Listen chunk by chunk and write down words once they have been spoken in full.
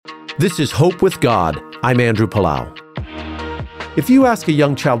This is Hope with God. I'm Andrew Palau. If you ask a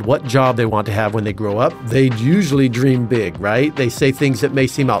young child what job they want to have when they grow up, they'd usually dream big, right? They say things that may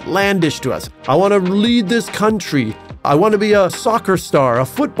seem outlandish to us. I want to lead this country. I want to be a soccer star, a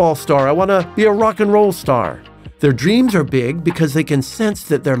football star. I want to be a rock and roll star. Their dreams are big because they can sense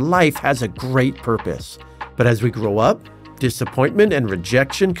that their life has a great purpose. But as we grow up, disappointment and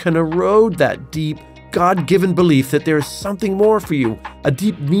rejection can erode that deep, God-given belief that there is something more for you, a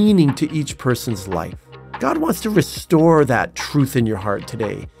deep meaning to each person's life. God wants to restore that truth in your heart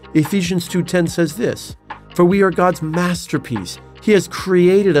today. Ephesians 2:10 says this, "For we are God's masterpiece. He has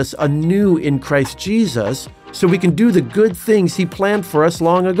created us anew in Christ Jesus so we can do the good things He planned for us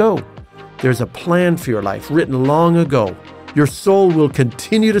long ago." There's a plan for your life written long ago. Your soul will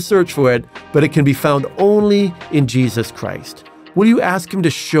continue to search for it, but it can be found only in Jesus Christ. Will you ask Him to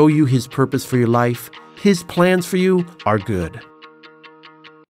show you His purpose for your life? His plans for you are good.